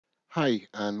Hi,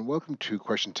 and welcome to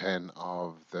question 10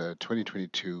 of the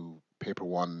 2022 Paper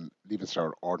 1 Leaving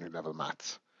Start Ordinary Level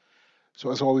Maths. So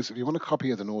as always, if you want a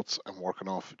copy of the notes I'm working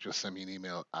off, just send me an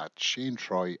email at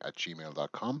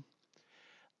shanetroy@gmail.com,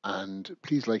 and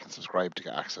please like and subscribe to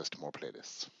get access to more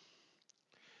playlists.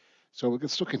 So we'll get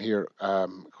stuck in here.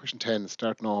 Question 10,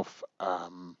 starting off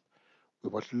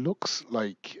with what looks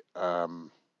like a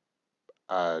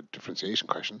differentiation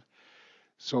question.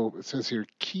 So it says here,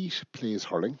 Keith plays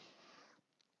hurling.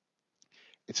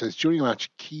 It says during a match,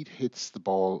 Keith hits the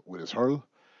ball with his hurl.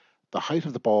 The height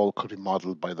of the ball could be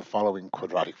modeled by the following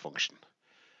quadratic function.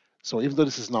 So even though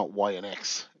this is not y and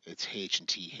x, it's h and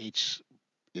t. H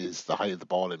is the height of the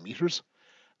ball in meters,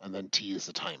 and then t is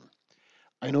the time.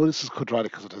 I know this is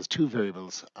quadratic because it has two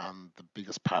variables, and the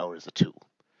biggest power is a 2.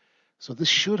 So this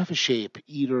should have a shape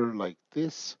either like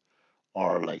this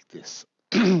or like this.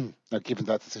 Now, given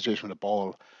that's the situation with a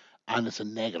ball and it's a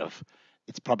negative,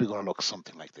 it's probably going to look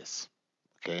something like this.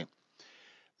 Okay.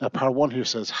 Now, part 1 here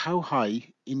says, how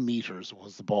high in meters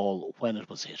was the ball when it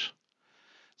was hit?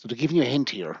 So to give you a hint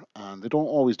here, and they don't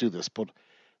always do this, but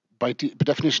by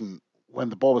definition, when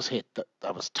the ball was hit,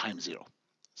 that was time 0.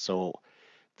 So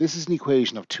this is an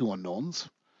equation of two unknowns.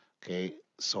 Okay,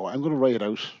 so I'm going to write it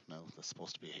out. Now, that's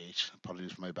supposed to be a h.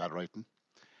 Apologies for my bad writing.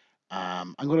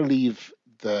 I'm going to leave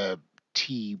the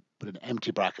t with an empty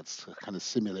brackets to kind of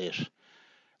simulate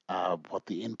what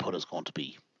the input is going to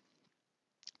be.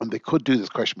 And they could do this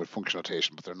question with function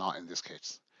notation, but they're not in this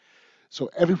case. So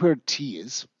everywhere t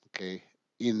is, okay,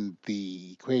 in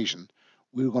the equation,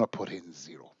 we're going to put in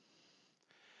 0.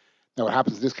 Now what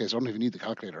happens in this case, I don't even need the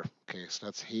calculator. Okay, so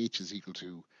that's h is equal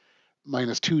to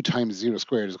minus 2 times 0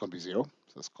 squared is going to be 0. So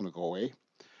that's going to go away.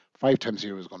 5 times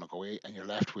 0 is going to go away, and you're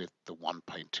left with the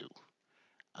 1.2,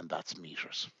 and that's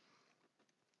meters.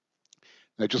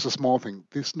 Now just a small thing,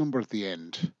 this number at the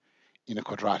end in a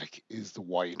quadratic is the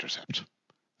y-intercept.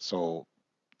 So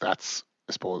that's,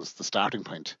 I suppose, the starting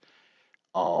point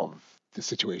of the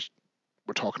situation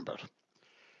we're talking about.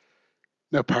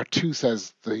 Now, part 2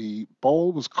 says the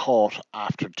ball was caught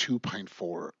after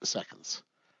 2.4 seconds.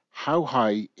 How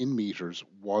high in meters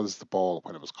was the ball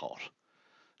when it was caught?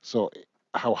 So,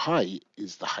 how high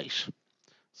is the height?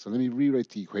 So, let me rewrite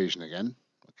the equation again.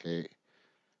 Okay,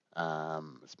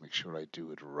 let's make sure I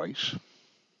do it right.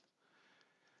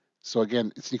 So,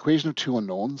 again, it's an equation of two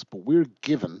unknowns, but we're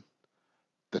given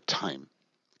the time.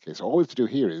 Okay, so all we have to do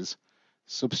here is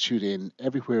substitute in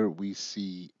everywhere we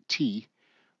see t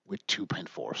with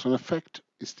 2.4. So in effect,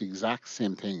 it's the exact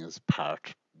same thing as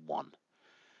part 1.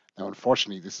 Now,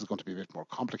 unfortunately, this is going to be a bit more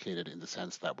complicated in the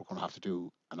sense that we're going to have to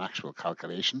do an actual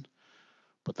calculation,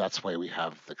 but that's why we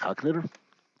have the calculator.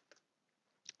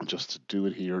 And just to do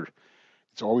it here,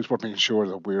 it's always worth making sure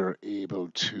that we're able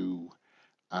to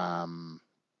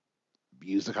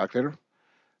use the calculator.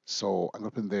 So I'm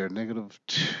up in there, negative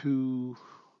 2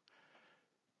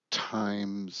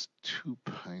 times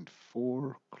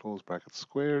 2.4, close bracket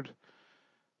squared,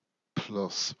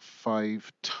 plus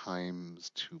 5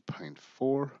 times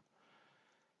 2.4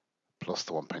 plus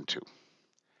the 1.2.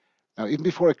 Now, even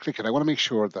before I click it, I want to make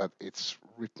sure that it's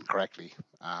written correctly,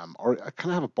 or I kind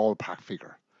of have a ballpark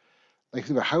figure. Like,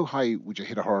 think about how high would you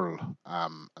hit a hurl,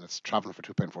 and it's traveling for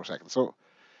 2.4 seconds. So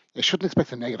you shouldn't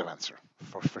expect a negative answer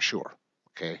for sure.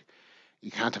 Okay,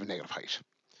 you can't have a negative height.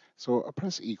 So I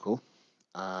press equal,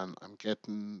 and I'm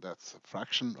getting that's a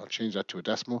fraction. I'll change that to a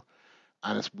decimal,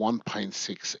 and it's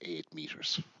 1.68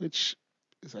 meters, which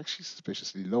is actually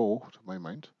suspiciously low to my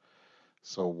mind.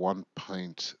 So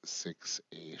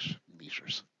 1.68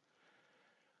 meters.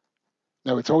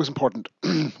 Now, it's always important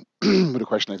with a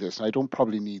question like this, and I don't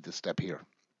probably need this step here,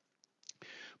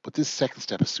 but this second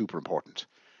step is super important.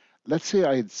 Let's say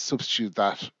I had substituted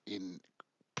that in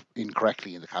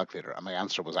incorrectly in the calculator and my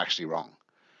answer was actually wrong.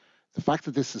 The fact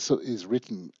that this is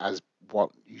written as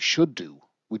what you should do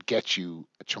would get you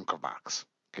a chunk of marks.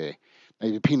 Okay, now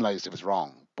you'd be penalized if it's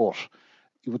wrong, but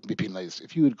you wouldn't be penalized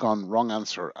if you had gone wrong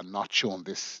answer and not shown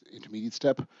this intermediate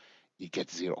step. You'd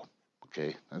get 0.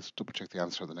 Okay, let's double check the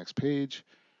answer on the next page.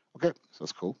 Okay, so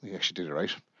that's cool. We actually did it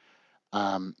right.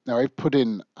 Now I've put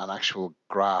in an actual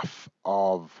graph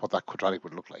of what that quadratic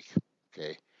would look like.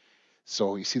 Okay,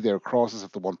 so you see there crosses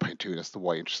at the 1.2. That's the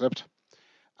y-intercept,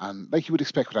 and like you would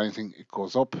expect with anything, it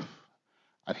goes up.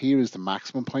 And here is the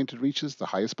maximum point it reaches, the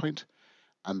highest point,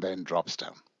 and then drops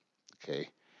down. Okay,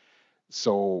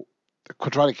 so the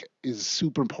quadratic is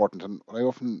super important, and what I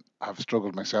often have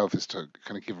struggled myself is to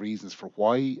kind of give reasons for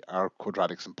why are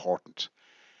quadratics important.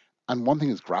 And one thing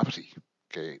is gravity.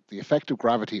 Okay, the effect of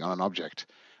gravity on an object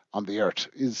on the Earth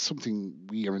is something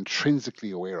we are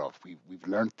intrinsically aware of. We've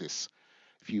learned this.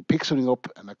 If you pick something up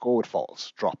and let go, it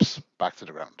falls, drops back to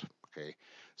the ground. Okay,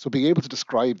 so being able to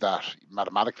describe that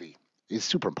mathematically is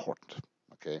super important.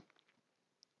 Okay,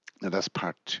 now that's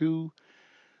part two.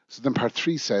 So then part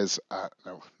three says,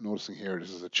 now noticing here,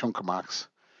 this is a chunk of marks.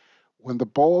 When the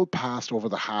ball passed over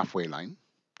the halfway line,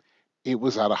 it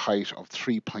was at a height of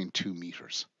 3.2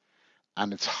 meters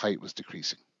and its height was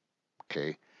decreasing.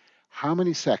 Okay, how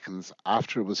many seconds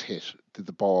after it was hit did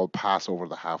the ball pass over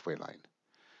the halfway line?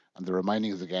 And the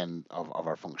reminding is again of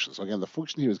our function. So again, the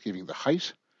function here is giving the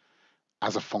height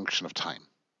as a function of time.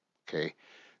 Okay,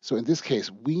 so in this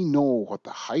case, we know what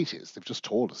the height is. They've just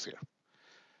told us here.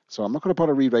 So I'm not going to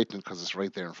bother rewriting it because it's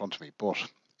right there in front of me. But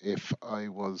if I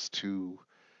was to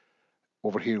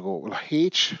over here go, well,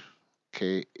 h,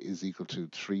 okay, is equal to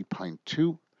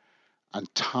 3.2,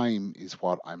 and time is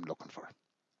what I'm looking for.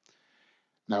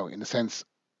 Now, in a sense,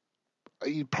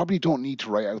 you probably don't need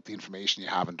to write out the information you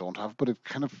have and don't have, but it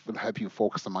kind of will help you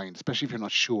focus the mind, especially if you're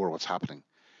not sure what's happening.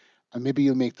 And maybe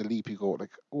you'll make the leap, you go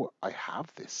like, oh, I have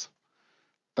this.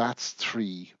 That's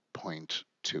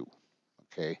 3.2,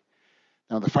 okay?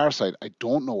 Now, on the far side, I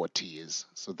don't know what t is,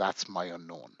 so that's my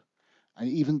unknown. And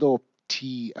even though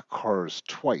t occurs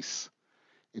twice,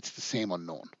 it's the same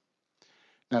unknown.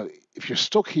 Now, if you're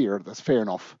stuck here, that's fair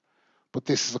enough, but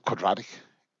this is a quadratic.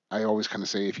 I always kind of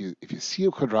say if you see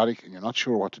a quadratic and you're not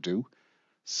sure what to do,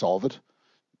 solve it.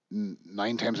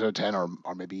 9 times out of 10,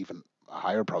 or maybe even a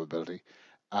higher probability,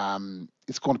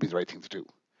 it's going to be the right thing to do.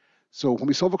 So when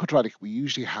we solve a quadratic, we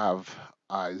usually have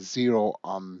a 0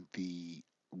 on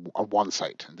one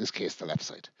side, in this case, the left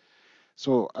side.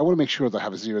 So I want to make sure that I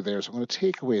have a 0 there. So I'm going to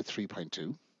take away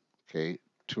 3.2, okay,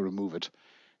 to remove it.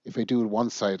 If I do it one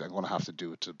side, I'm going to have to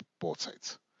do it to both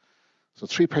sides. So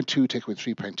 3.2 take away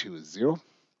 3.2 is 0,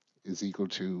 is equal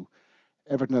to,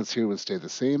 everything else here will stay the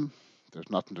same. There's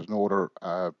no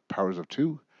other powers of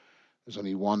 2. There's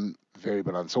only one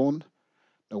variable on its own.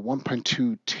 Now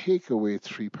 1.2 take away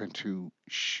 3.2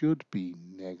 should be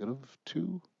negative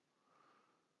 2.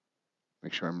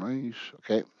 Make sure I'm right.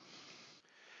 Okay.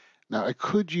 Now I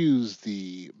could use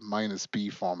the minus b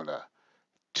formula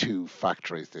to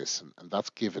factorize this, and that's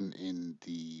given in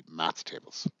the maths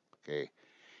tables. Okay.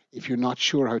 If you're not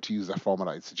sure how to use that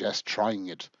formula, I'd suggest trying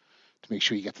it to make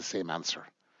sure you get the same answer.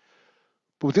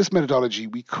 But with this methodology,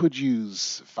 we could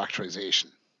use factorization.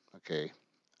 Okay.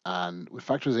 And with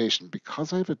factorization,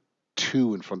 because I have a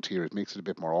 2 in front here, it makes it a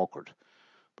bit more awkward.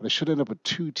 But I should end up with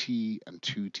 2t and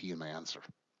 2t in my answer.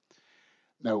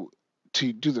 Now,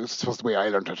 to do this, this was the way I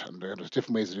learned it, and there's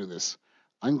different ways of doing this.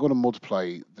 I'm going to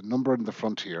multiply the number in the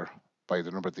front here by the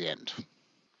number at the end.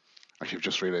 Actually, I've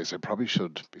just realized I probably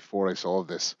should, before I solve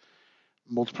this,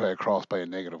 multiply across by a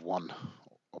negative 1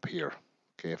 up here.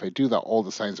 Okay, if I do that, all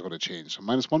the signs are going to change. So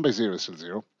minus 1 by 0 is still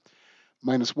 0.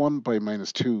 Minus 1 by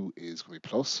minus 2 is going to be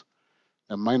plus.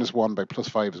 Now minus 1 by plus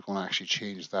 5 is going to actually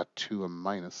change that to a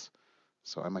minus.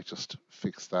 So I might just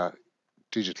fix that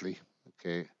digitally.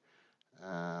 Okay,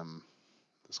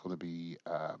 that's going to be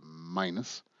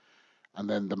minus. And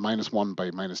then the minus 1 by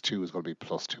minus 2 is going to be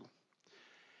plus 2.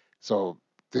 So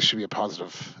this should be a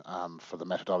positive for the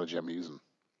methodology I'm using.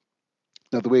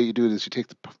 Now the way you do it is you take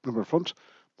the number in front,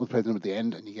 multiply the number at the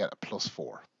end, and you get a plus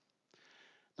 4.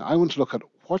 Now I want to look at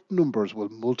what numbers will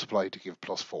multiply to give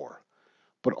plus 4,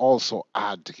 but also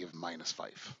add to give minus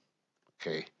 5.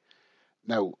 Okay.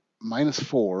 Now minus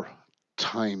 4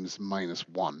 times minus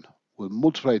 1 will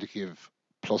multiply to give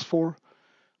plus 4.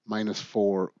 Minus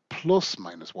 4 plus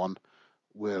minus 1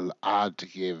 will add to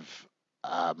give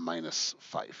minus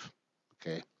 5.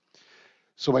 Okay.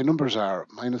 So my numbers are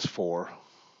minus 4,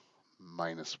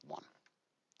 minus 1.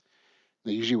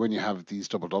 Now usually when you have these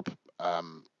doubled up,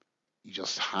 you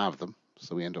just have them.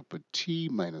 So we end up with t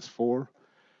minus 4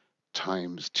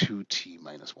 times 2t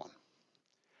minus 1.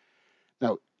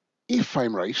 Now, if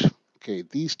I'm right, okay,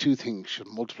 these two things should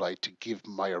multiply to give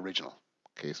my original.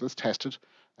 Okay, so let's test it.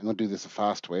 I'm going to do this a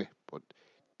fast way, but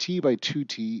t by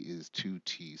 2t is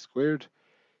 2t squared.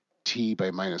 T by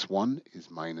minus 1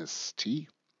 is minus t.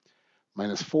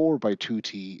 Minus 4 by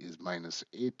 2t is minus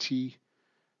 8t.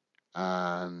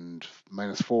 And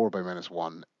minus 4 by minus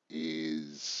 1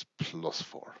 is plus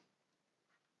 4.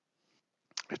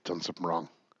 I've done something wrong.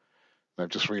 And I've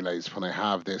just realized when I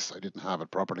have this, I didn't have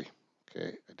it properly.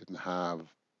 Okay, I didn't have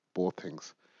both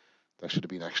things. That should have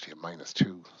been actually a minus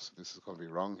 2. So this is going to be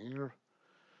wrong here.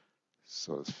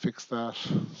 So let's fix that.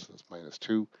 So it's minus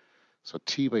 2. So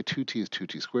t by 2t is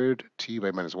 2t squared. T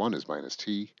by minus 1 is minus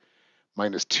t.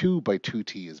 Minus 2 by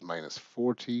 2t is minus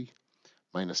 4t.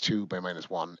 Minus 2 by minus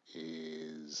 1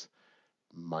 is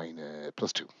minus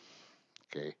plus 2.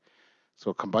 Okay.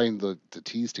 So combine the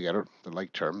t's together, the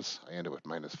like terms, I end up with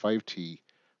minus 5t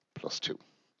plus 2.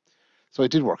 So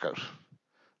it did work out.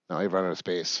 Now I've run out of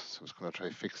space, so I'm just going to try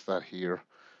to fix that here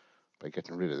by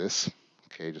getting rid of this.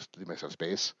 Okay, just leave myself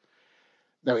space.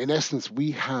 Now, in essence,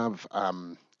 we have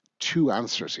two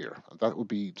answers here, and that would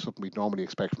be something we'd normally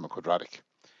expect from a quadratic.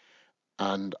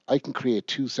 And I can create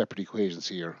two separate equations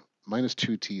here. Minus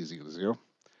 2t is equal to 0,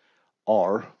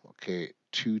 or, okay,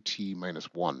 2t minus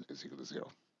 1 is equal to 0.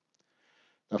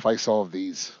 Now, if I solve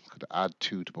these, I could add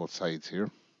 2 to both sides here.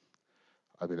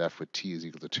 I'll be left with t is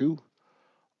equal to 2.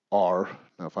 Or,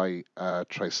 now if I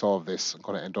try solve this, I'm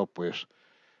going to end up with,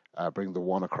 bring the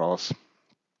 1 across,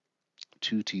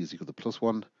 2t is equal to plus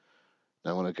 1.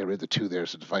 Now I want to get rid of the 2 there,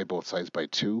 so divide both sides by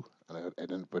 2, and I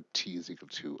end up with t is equal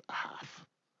to a half.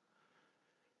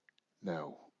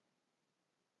 Now,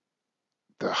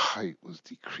 the height was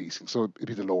decreasing, so it'd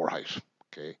be the lower height,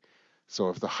 okay? So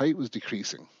if the height was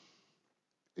decreasing,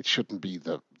 it shouldn't be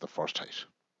the first height,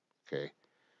 okay?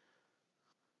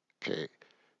 Okay,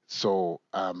 so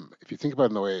if you think about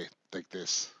it in a way like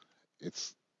this,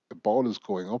 it's the ball is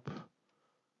going up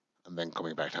and then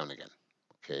coming back down again,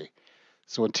 okay?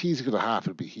 So when t is equal to half,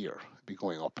 it'd be here, it'd be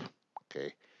going up,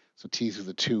 okay? So t is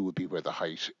equal to 2 would be where the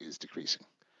height is decreasing,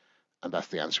 and that's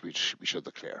the answer we should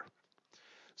declare.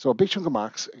 So a big chunk of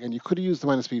marks, again, you could have used the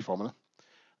minus b formula,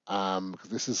 because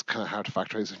this is kind of hard to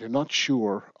factorize. If you're not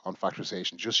sure on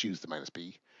factorization, just use the minus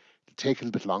b. It'll take a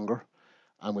little bit longer.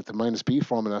 And with the minus b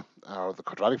formula, or the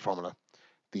quadratic formula,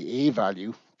 the a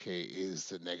value, okay, is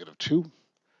the negative 2,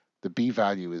 the b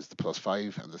value is the plus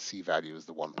 5, and the c value is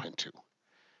the 1.2.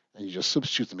 And you just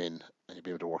substitute them in, and you'll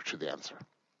be able to work through the answer.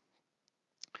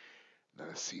 Now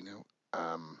let's see now.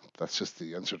 That's just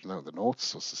the answer to now the notes,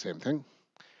 so it's the same thing.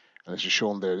 And as you're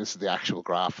shown there, this is the actual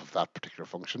graph of that particular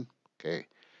function, okay?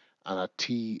 And at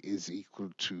t is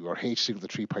equal to, or h is equal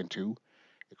to 3.2,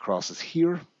 it crosses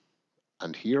here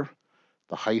and here.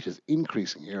 The height is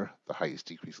increasing here, the height is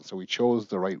decreasing. So we chose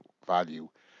the right value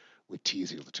with t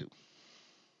is equal to 2.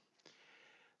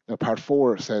 Now part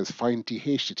 4 says find dh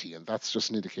dt, and that's just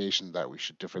an indication that we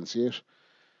should differentiate.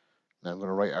 Now I'm going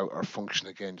to write out our function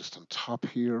again just on top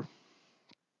here.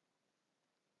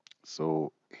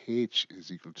 So h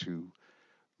is equal to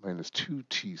minus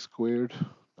 2t squared,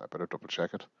 I better double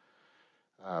check it,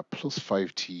 plus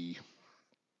 5t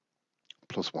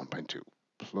plus 1.2,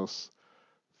 plus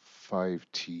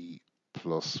 5t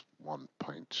plus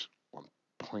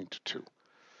 1.2.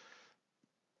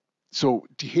 So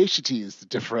dH/dt is the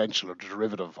differential or the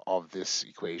derivative of this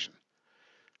equation.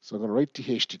 So I'm going to write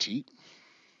dH/dt.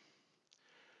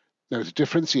 Now to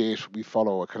differentiate, we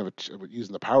follow a kind of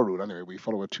using the power rule anyway, we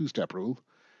follow a two-step rule.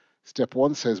 Step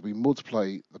 1 says we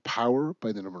multiply the power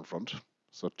by the number in front.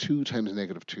 So 2 times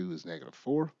negative 2 is negative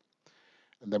 4.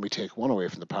 And then we take 1 away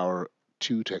from the power.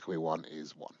 2 take away 1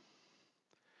 is 1.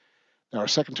 Now our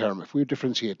second term, if we're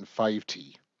differentiating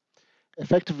 5t,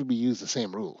 effectively we use the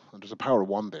same rule. And there's a power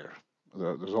 1 there.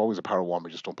 There's always a power 1,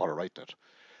 we just don't bother writing it.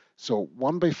 So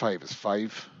 1 by 5 is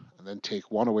 5, and then take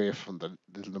 1 away from the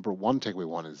little number 1, take away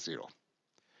 1 is 0.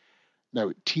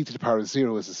 Now t to the power of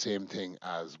 0 is the same thing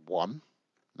as 1.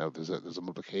 Now there's a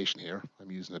multiplication here.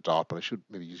 I'm using a dot, but I should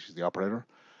maybe use the operator.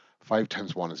 5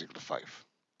 times 1 is equal to 5.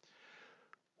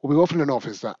 What we often enough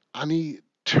is that any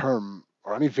term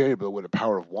or any variable with a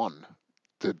power of 1,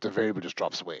 the variable just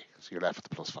drops away. So you're left with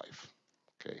the plus 5.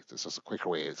 Okay, this is a quicker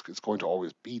way. It's going to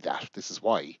always be that. This is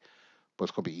why, but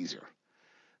it's going to be easier.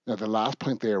 Now the last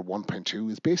point there, 1.2,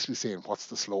 is basically saying what's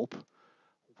the slope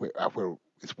where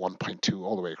it's 1.2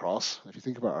 all the way across. If you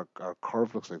think about our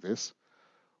curve looks like this.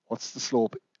 What's the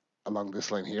slope along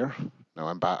this line here? Now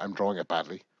I'm drawing it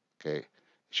badly. Okay, it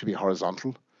should be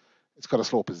horizontal. It's got a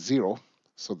slope of 0,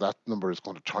 so that number is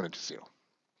going to turn into 0.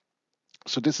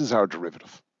 So this is our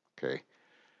derivative. Okay,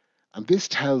 and this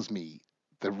tells me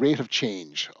the rate of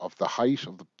change of the height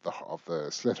of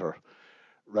the slitter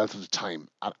relative to time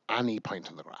at any point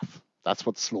on the graph. That's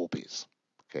what slope is.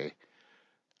 Okay.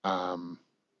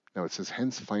 Now it says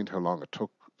hence find how long it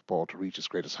took the ball to reach its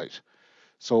greatest height.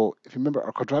 So if you remember,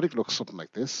 our quadratic looks something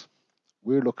like this.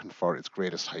 We're looking for its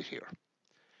greatest height here.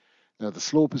 Now the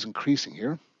slope is increasing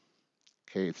here.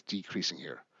 Okay, it's decreasing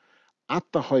here. At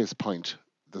the highest point,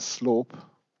 the slope,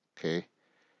 okay,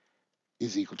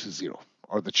 is equal to 0.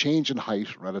 Or the change in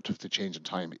height relative to change in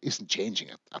time isn't changing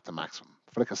at the maximum.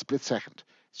 For like a split second,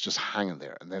 it's just hanging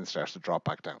there and then starts to drop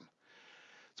back down.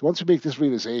 So once you make this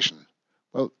realization,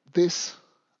 well, this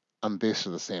and this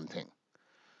are the same thing.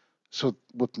 So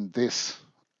wouldn't this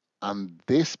and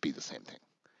this be the same thing?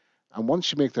 And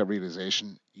once you make that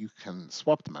realization, you can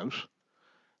swap them out.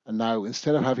 And now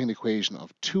instead of having an equation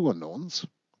of 2 unknowns,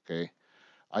 okay,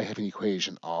 I have an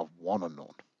equation of 1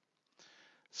 unknown.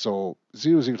 So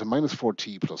 0 is equal to minus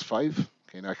 4t plus 5.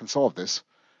 Okay, now I can solve this.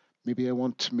 Maybe I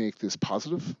want to make this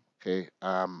positive. Okay,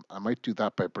 I might do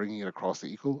that by bringing it across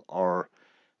the equal, or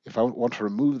if I want to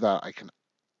remove that, I can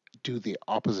do the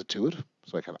opposite to it.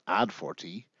 So I can add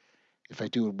 4t. If I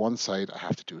do it one side, I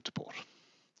have to do it to both.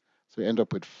 So we end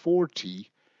up with 4t,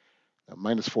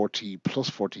 minus 4t plus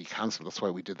 4t cancel. That's why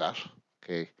we did that.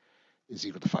 Okay, is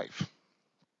equal to 5.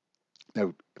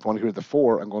 Now, if I want to get rid of the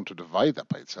 4, I'm going to divide that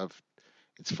by itself.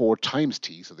 It's 4 times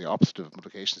t, so the opposite of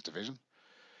multiplication is division.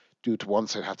 Do it to one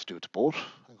side, I have to do it to both.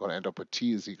 I'm going to end up with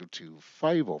t is equal to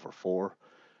 5 over 4,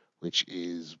 which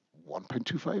is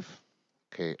 1.25.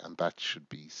 Okay, and that should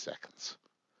be seconds.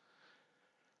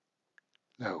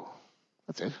 Now,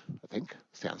 that's it, I think.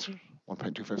 That's the answer,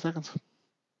 1.25 seconds.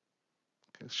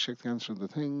 Okay, let's check the answer of the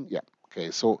thing. Yeah,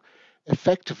 okay, so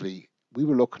effectively, we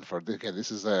were looking for, again,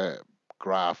 this is a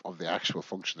graph of the actual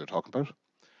function they're talking about.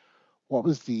 What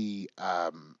was the, I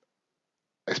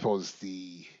suppose,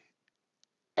 the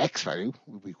x value,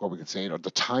 what we could say, or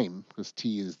the time, because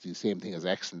t is the same thing as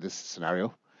x in this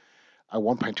scenario, at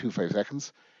 1.25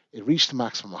 seconds. It reached the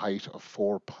maximum height of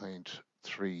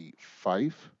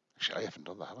 4.35. Actually, I haven't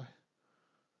done that, have I?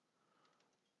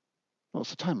 No, it's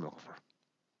the time I'm looking for.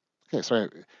 Okay, sorry.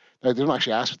 Now, they don't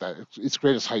actually ask for that. Its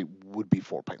greatest height would be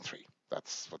 4.3.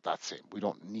 That's what that's saying. We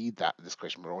don't need that in this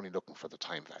question. We're only looking for the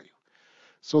time value.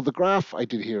 So the graph I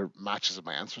did here matches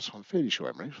my answer, so I'm fairly sure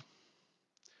I'm right.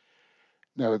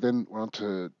 Now then we're on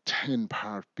to 10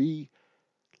 part B.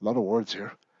 A lot of words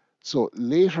here. So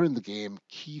later in the game,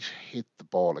 Keith hit the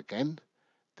ball again.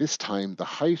 This time the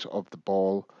height of the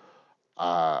ball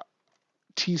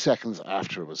t seconds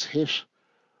after it was hit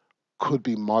could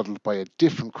be modeled by a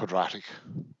different quadratic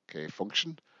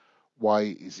function.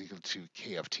 Y is equal to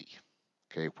k of t,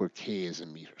 where k is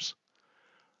in meters.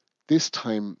 This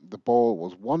time the ball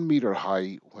was 1 meter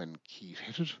high when Keith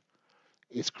hit it.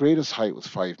 Its greatest height was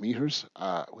 5 meters,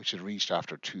 which it reached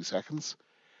after 2 seconds.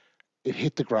 It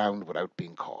hit the ground without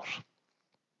being caught.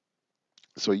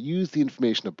 So use the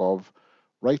information above,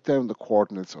 write down the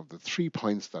coordinates of the 3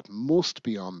 points that must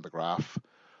be on the graph,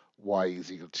 y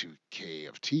is equal to k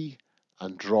of t,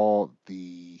 and draw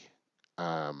the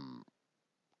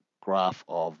graph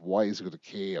of y is equal to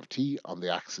k of t on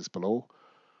the axis below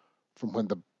from when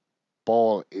the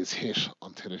ball is hit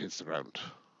until it hits the ground.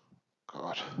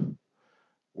 God,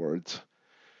 words.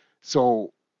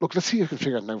 So look, let's see if I can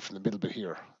figure it out from the middle bit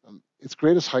here. Its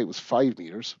greatest height was 5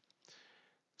 meters.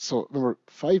 So remember,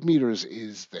 5 meters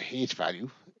is the h value.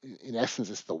 In essence,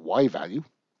 it's the y value.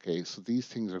 Okay, so these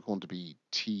things are going to be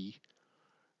t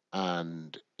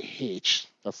and h.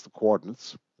 That's the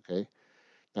coordinates. Okay.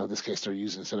 Now in this case, they're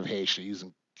using, instead of h, they're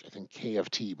using, I think, k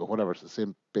of t, but whatever. It's the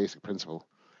same basic principle.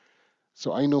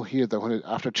 So I know here that when it,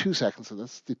 after 2 seconds, so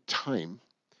that's the time,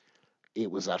 it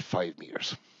was at 5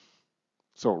 meters.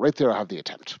 So right there, I have the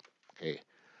attempt. Okay.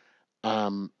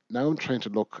 Now I'm trying to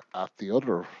look at the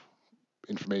other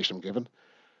information I'm given.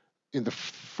 In the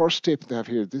first statement they have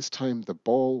here, this time the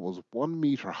ball was 1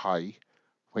 meter high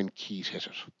when Keith hit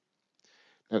it.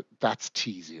 Now that's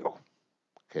T0.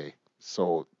 Okay,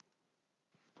 so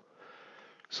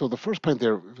the first point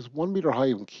there, it was 1 meter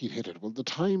high when Keith hit it. Well, the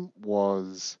time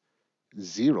was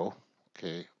 0,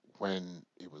 okay, when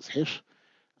it was hit,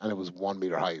 and it was 1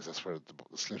 meter high. That's where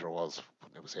the slitter was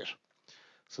when it was hit.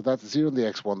 So that's 0 on the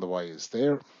x1, the y is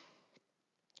there.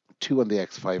 2 on the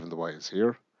x5, and the y is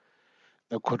here.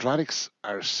 Now quadratics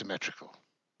are symmetrical.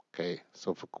 Okay,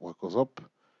 so if what goes up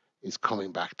is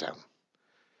coming back down.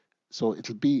 So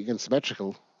it'll be again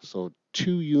symmetrical. So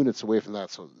 2 units away from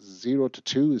that. So 0 to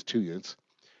 2 is 2 units.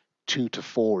 2 to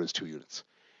 4 is 2 units.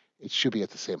 It should be at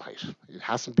the same height. It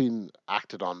hasn't been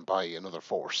acted on by another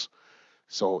force.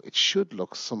 So it should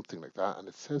look something like that. And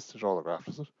it says to draw the graph,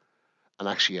 does it? And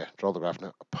actually, yeah, draw the graph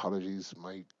now. Apologies,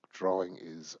 my drawing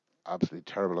is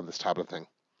absolutely terrible on this tablet thing.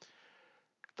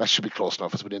 That should be close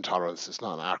enough. It's within tolerance. It's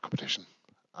not an art competition.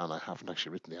 And I haven't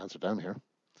actually written the answer down here,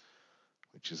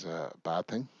 which is a bad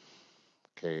thing.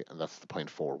 Okay, and that's the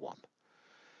 0.41.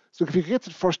 So if you get to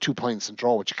the first 2 points and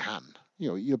draw what you can,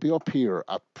 you'll be up here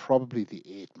at probably the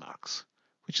 8 marks,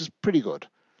 which is pretty good.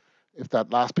 If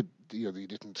that last bit, you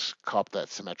didn't cop that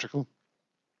symmetrical,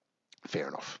 fair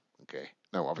enough. Okay.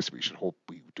 Now, obviously, we should hope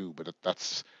we do, but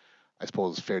that's, I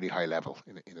suppose, fairly high level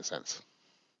in a sense.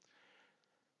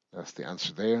 That's the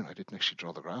answer there. I didn't actually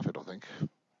draw the graph, I don't think.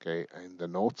 Okay, in the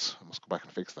notes, I must go back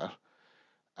and fix that.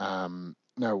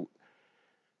 Now,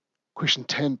 question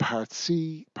 10, part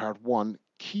C, part 1.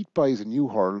 Keith buys a new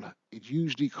hurl. It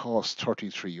usually costs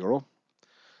 €33.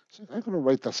 So I'm going to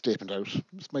write that statement out.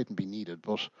 This mightn't be needed,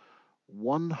 but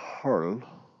one hurl,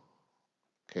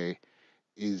 okay,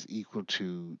 is equal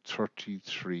to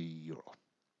 33 euro.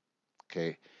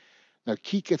 Okay. Now,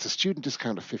 Keith gets a student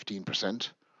discount of 15%.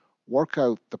 Work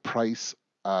out the price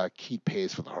Keith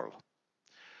pays for the hurl.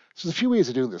 So there's a few ways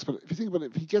of doing this, but if you think about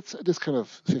it, if he gets a discount of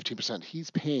 15%,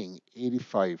 he's paying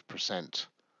 85%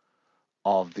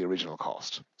 of the original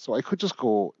cost. So I could just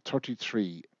go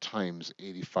 33 times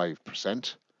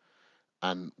 85%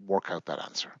 and work out that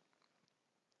answer.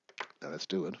 Now let's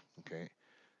do it. Okay.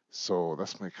 So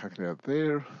that's my calculator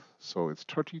there. So it's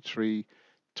 33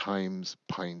 times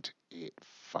 0.85.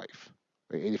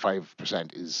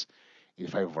 85% is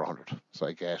 85 over 100. So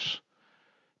I get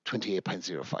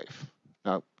 28.05.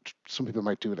 Now, some people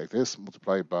might do it like this,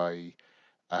 multiply by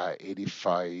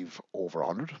 85 over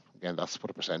 100. Again, that's what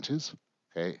a percent is.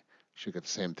 Okay, should get the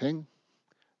same thing.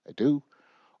 I do.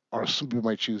 Or some people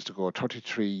might choose to go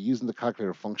 33 using the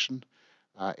calculator function,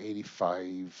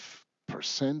 85%.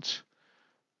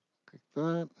 Like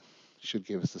that. Should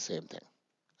give us the same thing.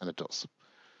 And it does.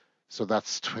 So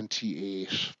that's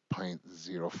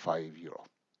 28.05 euro.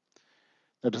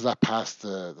 Now, does that pass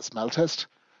the smell test?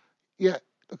 Yeah,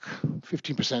 look,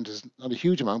 15% is not a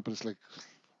huge amount, but it's like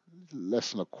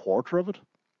less than a quarter of it.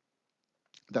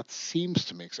 That seems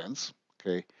to make sense.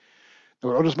 Okay. Now,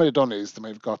 what others might have done is they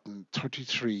might have gotten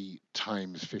 33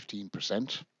 times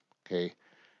 15%. Okay.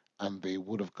 And they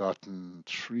would have gotten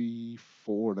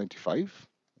 495.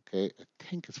 Okay. I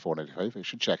think it's 495. I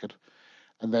should check it.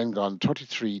 And then gone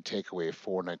 33 take away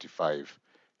 495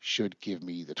 should give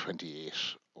me the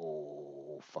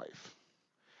 2805.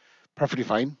 Perfectly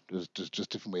fine. There's just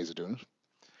different ways of doing it.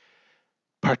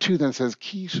 Part 2 then says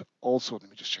Keith also, let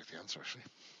me just check the answer actually.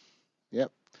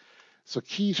 Yep. So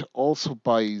Keith also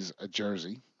buys a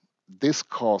jersey. This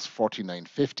costs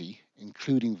 $49.50,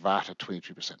 including VAT at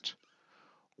 23%.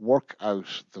 Work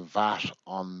out the VAT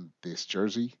on this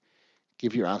jersey.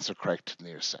 Give your answer correct to the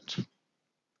nearest cent.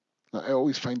 Now, I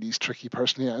always find these tricky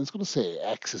personally. I was going to say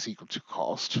X is equal to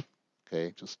cost,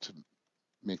 okay, just to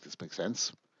make this make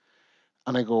sense.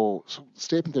 And I go, so the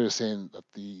statement there is saying that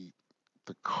the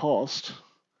cost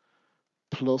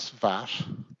plus VAT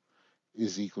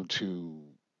is equal to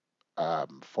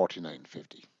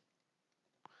 49.50.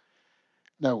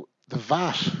 Now, the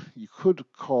VAT, you could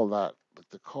call that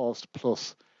the cost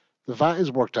plus, the VAT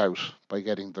is worked out by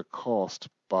getting the cost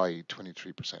by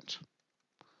 23%.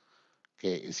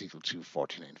 Okay, is equal to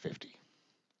 49.50.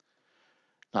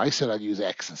 Now, I said I'd use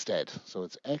X instead. So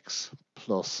it's X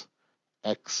plus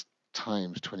X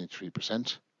times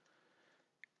 23%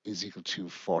 is equal to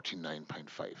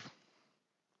 49.5.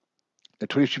 Now,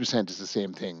 23% is the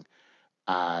same thing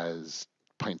as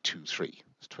 0.23.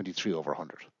 It's 23 over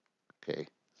 100. Okay,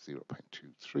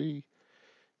 0.23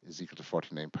 is equal to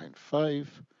 49.5.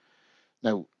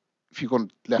 Now, if you're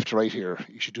going left to right here,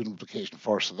 you should do the multiplication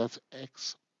first. So that's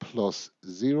X plus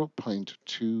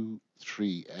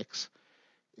 0.23x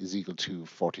is equal to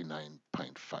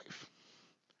 49.5.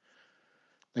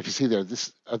 If you see there,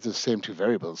 this are the same two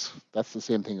variables. That's the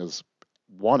same thing as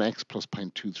 1x plus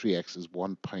 0.23x is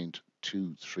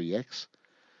 1.23x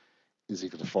is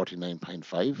equal to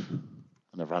 49.5.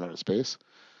 And I've run out of space.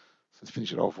 So let's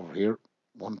finish it off over here.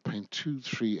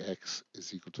 1.23x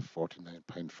is equal to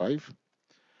 49.5.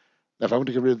 Now, if I want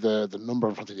to get rid of the number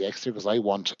in front of the x here, because I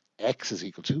want x is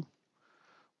equal to,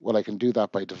 well, I can do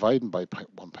that by dividing by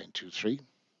 1.23.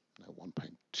 Now,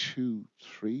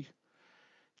 1.23.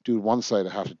 Do one side,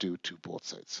 I have to do to both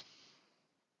sides.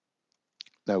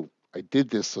 Now, I did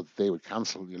this so that they would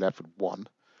cancel. You're left with 1.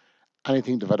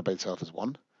 Anything divided by itself is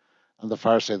 1. And the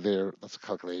far side there, that's a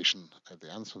calculation. I have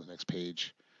the answer on the next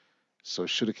page. So it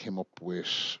should have came up with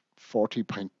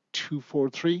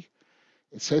 40.243.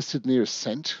 It says to the nearest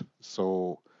cent,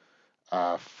 so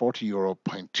 40 euro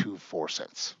 0.24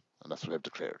 cents. And that's what I've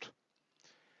declared.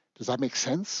 Does that make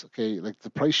sense? Okay, like the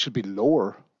price should be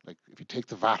lower. Like if you take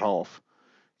the VAT off,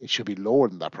 it should be lower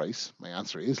than that price. My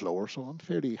answer is lower, so I'm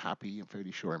fairly happy. I'm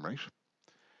fairly sure I'm right.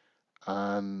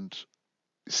 And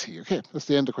see, okay, that's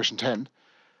the end of question 10.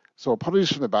 So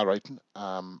apologies for the bad writing.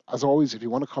 As always, if you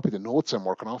want to copy the notes I'm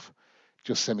working off,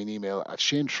 just send me an email at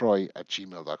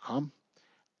shanetroy@gmail.com.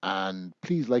 And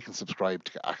please like and subscribe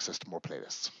to get access to more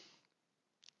playlists.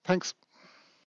 Thanks.